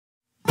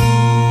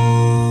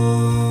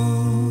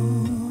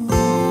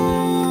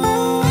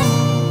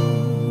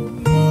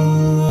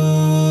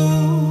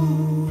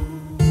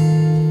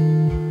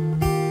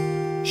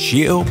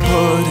She'll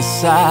put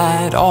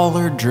aside all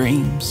her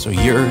dreams so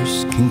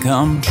yours can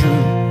come true.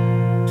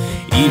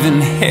 Even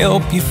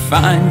help you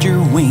find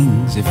your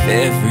wings if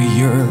ever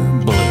you're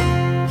blue.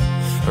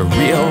 A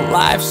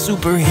real-life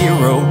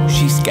superhero,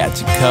 she's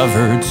got you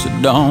covered, so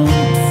don't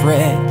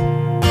fret.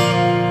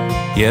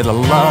 Yeah, the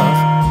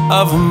love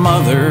of a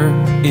mother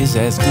is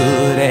as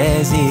good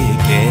as it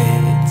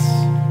gets.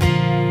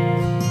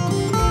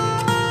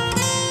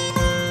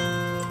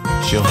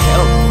 She'll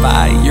help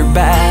fight your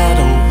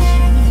battles,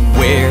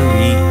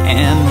 weary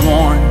and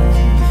worn,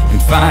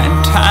 and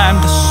find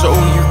time to sew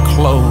your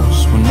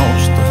clothes when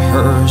most of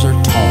hers are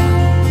torn.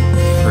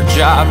 Her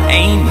job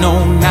ain't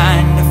no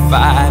 9 to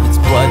 5, it's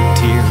blood,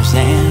 tears,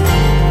 and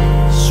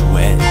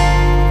sweat.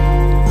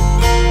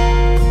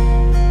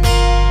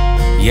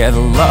 Yeah, the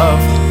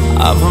love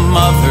of a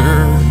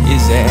mother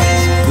is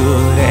as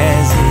good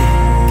as it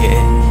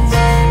gets.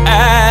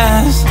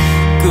 As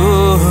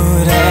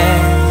good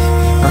as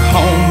her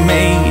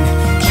homemade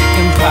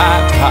chicken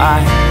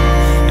pie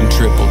and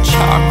triple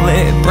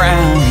chocolate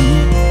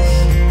brownies.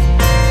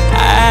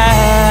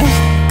 As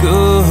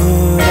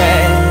good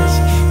as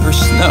her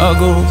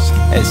snuggles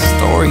at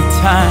story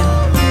time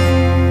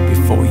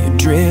before you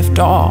drift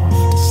off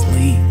to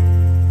sleep.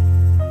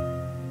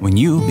 When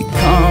you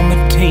become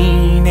a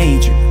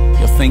teenager,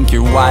 you'll think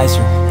you're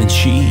wiser than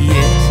she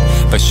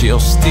is, but she'll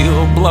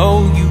still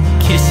blow you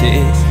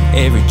kisses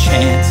every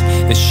chance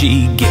that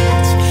she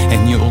gets.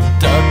 And you'll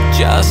duck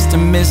just to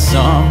miss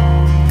some,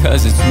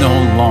 'cause it's no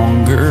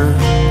longer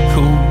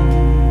cool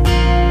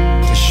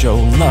to show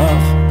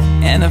love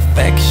and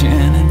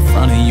affection in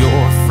front of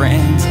your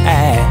friends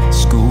at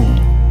school.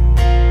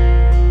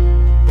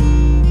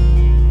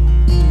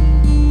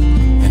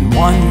 And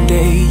one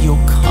day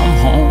you'll come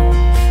home,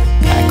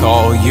 pack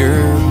all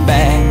your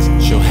bags.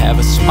 She'll have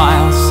a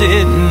smile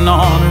sitting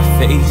on her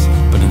face,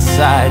 but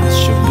inside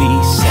she'll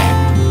be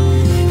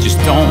sad. Just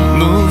don't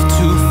move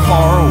too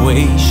far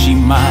away, she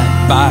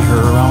might buy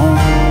her own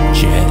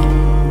jet.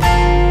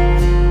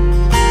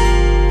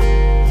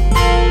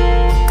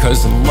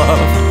 'Cause the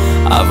love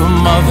of a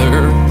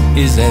mother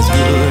is as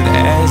good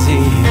as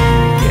it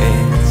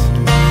gets.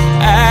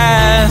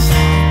 As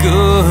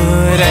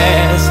good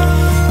as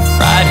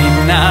Friday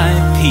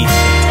night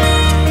pizza,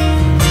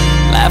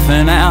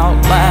 laughing out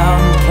loud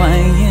and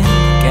playing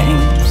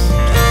games.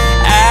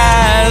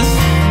 As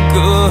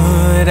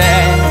good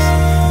as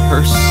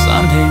her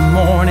Sunday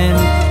morning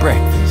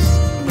breakfast.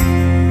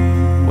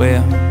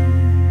 Well,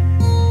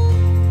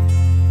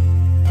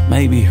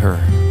 maybe her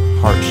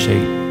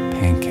heart-shaped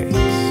pancakes.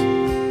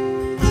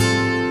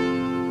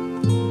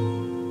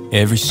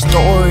 Every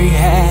story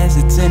has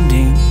its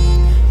ending,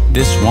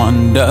 this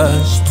one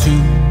does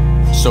too.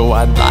 So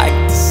I'd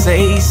like to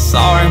say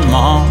sorry,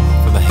 Mom,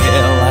 for the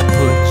hell I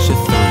put you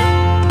through.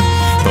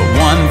 But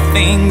one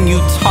thing you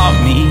taught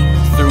me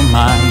through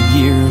my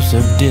years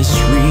of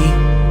disrespect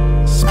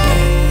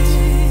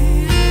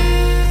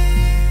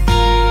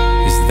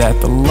is that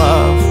the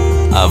love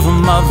of a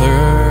mother,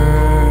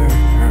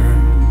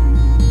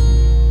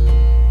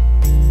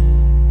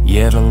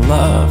 yeah, the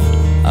love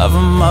of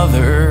a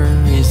mother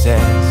is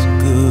as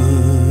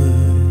good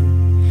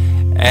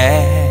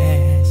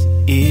as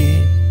it